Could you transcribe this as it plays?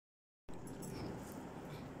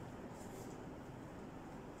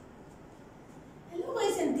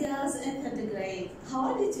girls in third grade.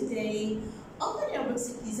 How are you today? Open your books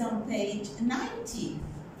please on page 90,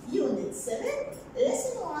 Unit 7,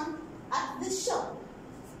 Lesson 1 at the shop.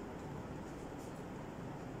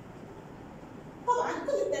 طبعا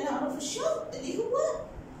كلنا نعرف الشوب اللي هو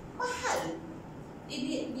محل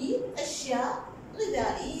يبيع أشياء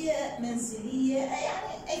غذائية منزلية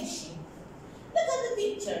يعني أي شيء. Look at the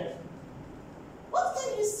picture. What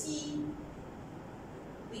can you see?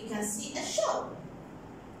 We can see a shop.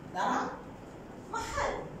 نرى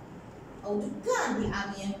محل أو دكان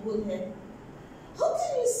بالعامية نقولها. Who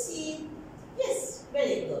can you see? Yes,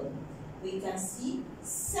 very good. We can see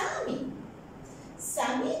Sammy.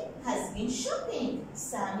 Sammy has been shopping.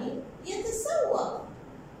 Sammy يتسوق.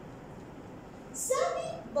 Sammy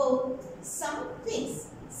bought some things.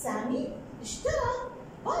 Sammy اشترى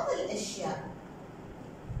بعض الأشياء.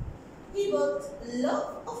 He bought a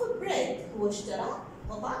loaf of bread. هو اشترى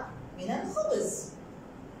قطع من الخبز.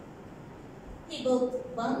 He bought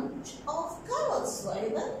a bunch of carrots.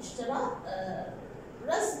 وأيضا اشترى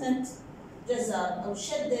رزمة جزر أو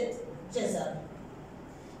شدة جزر.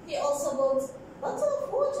 He also bought a bottle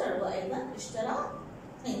of water. وأيضا اشترى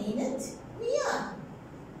قنينة مياه.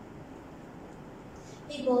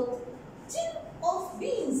 He bought a tin of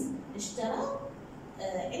beans. اشترى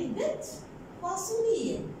علبة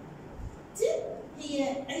فاصولية. tin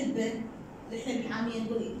هي علبة اللي احنا بالعامية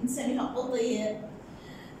نقول نسميها قطية.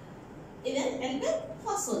 إذا علبة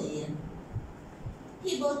فاصولية.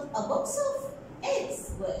 He bought a box of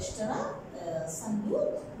eggs. واشترى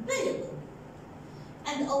صندوق بيض.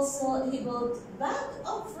 And also he bought a bag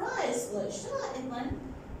of rice. واشترى أيضا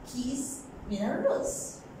كيس من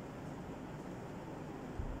الرز.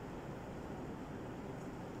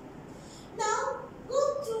 Now go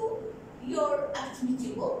to your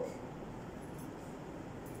activity book.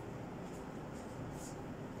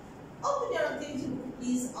 Open your activity book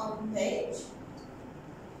please on page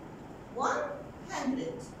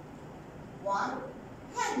 100.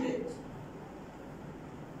 100.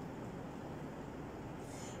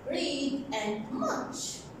 Read and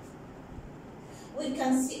match. We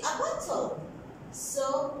can see a bottle.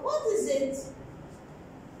 So what is it?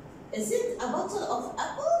 Is it a bottle of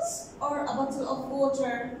apples or a bottle of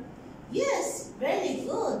water? Yes, very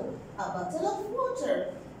good. A bottle of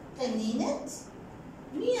water. قنينة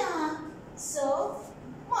مياه. So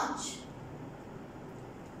much.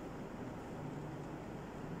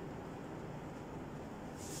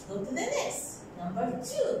 Go to the next. Number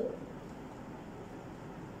 2.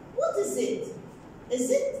 What is it? Is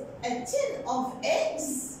it a tin of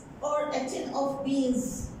eggs or a tin of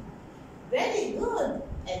beans? Very good.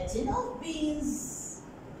 A tin of beans.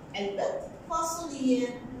 علبة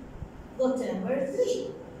فاصولية. Go to number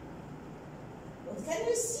 3. What can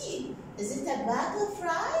you see? Is it a bag of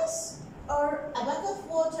rice or a bag of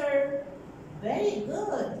water? Very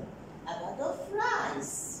good. A bag of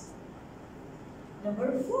rice.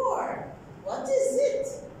 Number 4. What is it?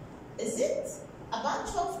 Is it a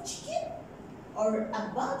bunch of chicken or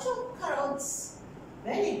a bunch of carrots?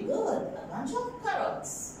 Very good. A bunch of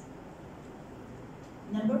carrots.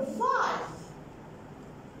 Number 5.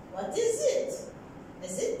 What is it?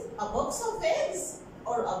 Is it a box of eggs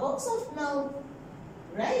or a box of milk?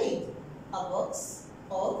 Right. A box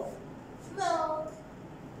of milk.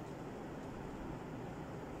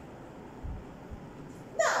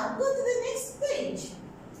 Now go to the next page.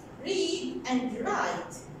 Read and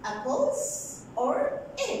write apples or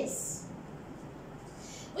eggs.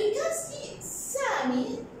 We can see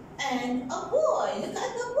Sammy and a boy. Look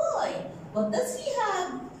at the boy. What does he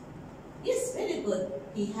have? Yes, very good.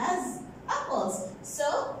 He has apples.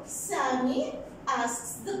 So Sammy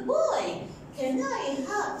asks the boy, can I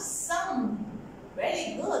have some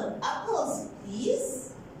very good apples,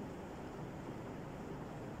 please?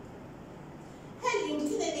 هل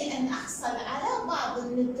يمكنني أن أحصل على بعض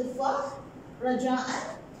من التفاح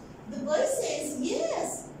رجاءً؟ The boy says,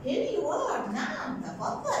 yes, here you are. نعم،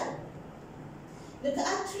 تفضل. Look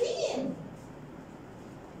at Reem.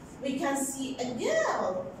 We can see a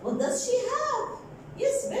girl. What does she have?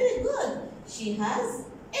 Yes, very good. She has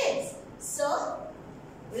eggs. So,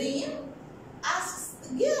 Reem asks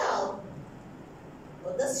the girl.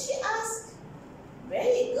 What does she ask?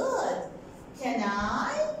 Very good. Can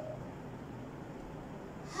I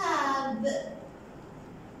have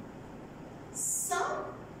some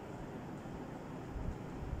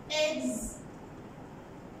eggs,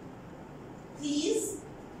 please?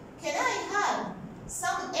 Can I have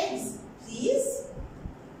some eggs, please?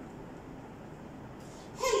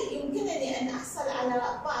 هل يمكنني أن أحصل على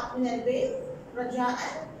بعض من البيض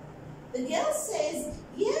رجاءً؟ The girl says,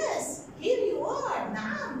 yes, here you are.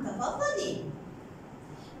 نعم، تفضلي.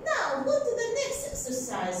 Now go to the next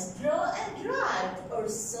exercise. Draw and write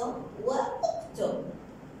ارسم واكتب.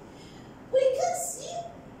 We can see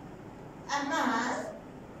a man.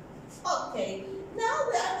 Okay, now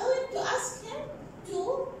we are going to ask him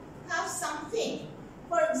to have something.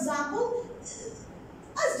 For example,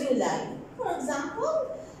 as you like. For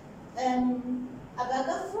example, a bag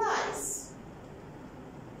of rice.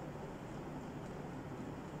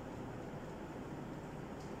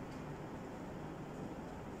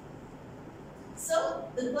 So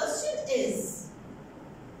the question is,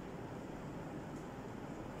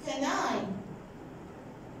 can I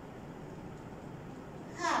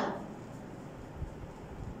have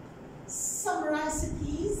some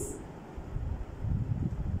recipes?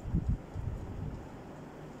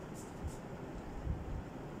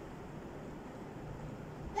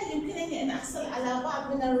 هل يمكنني أن أحصل على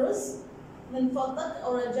بعض من الرز من فضلك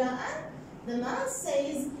أو رجاءً؟ The man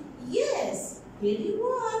says, yes, here you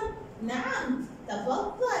are. نعم،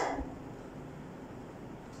 تفضل.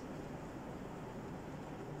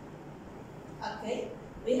 Okay,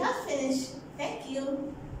 we have finished. Thank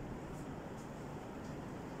you.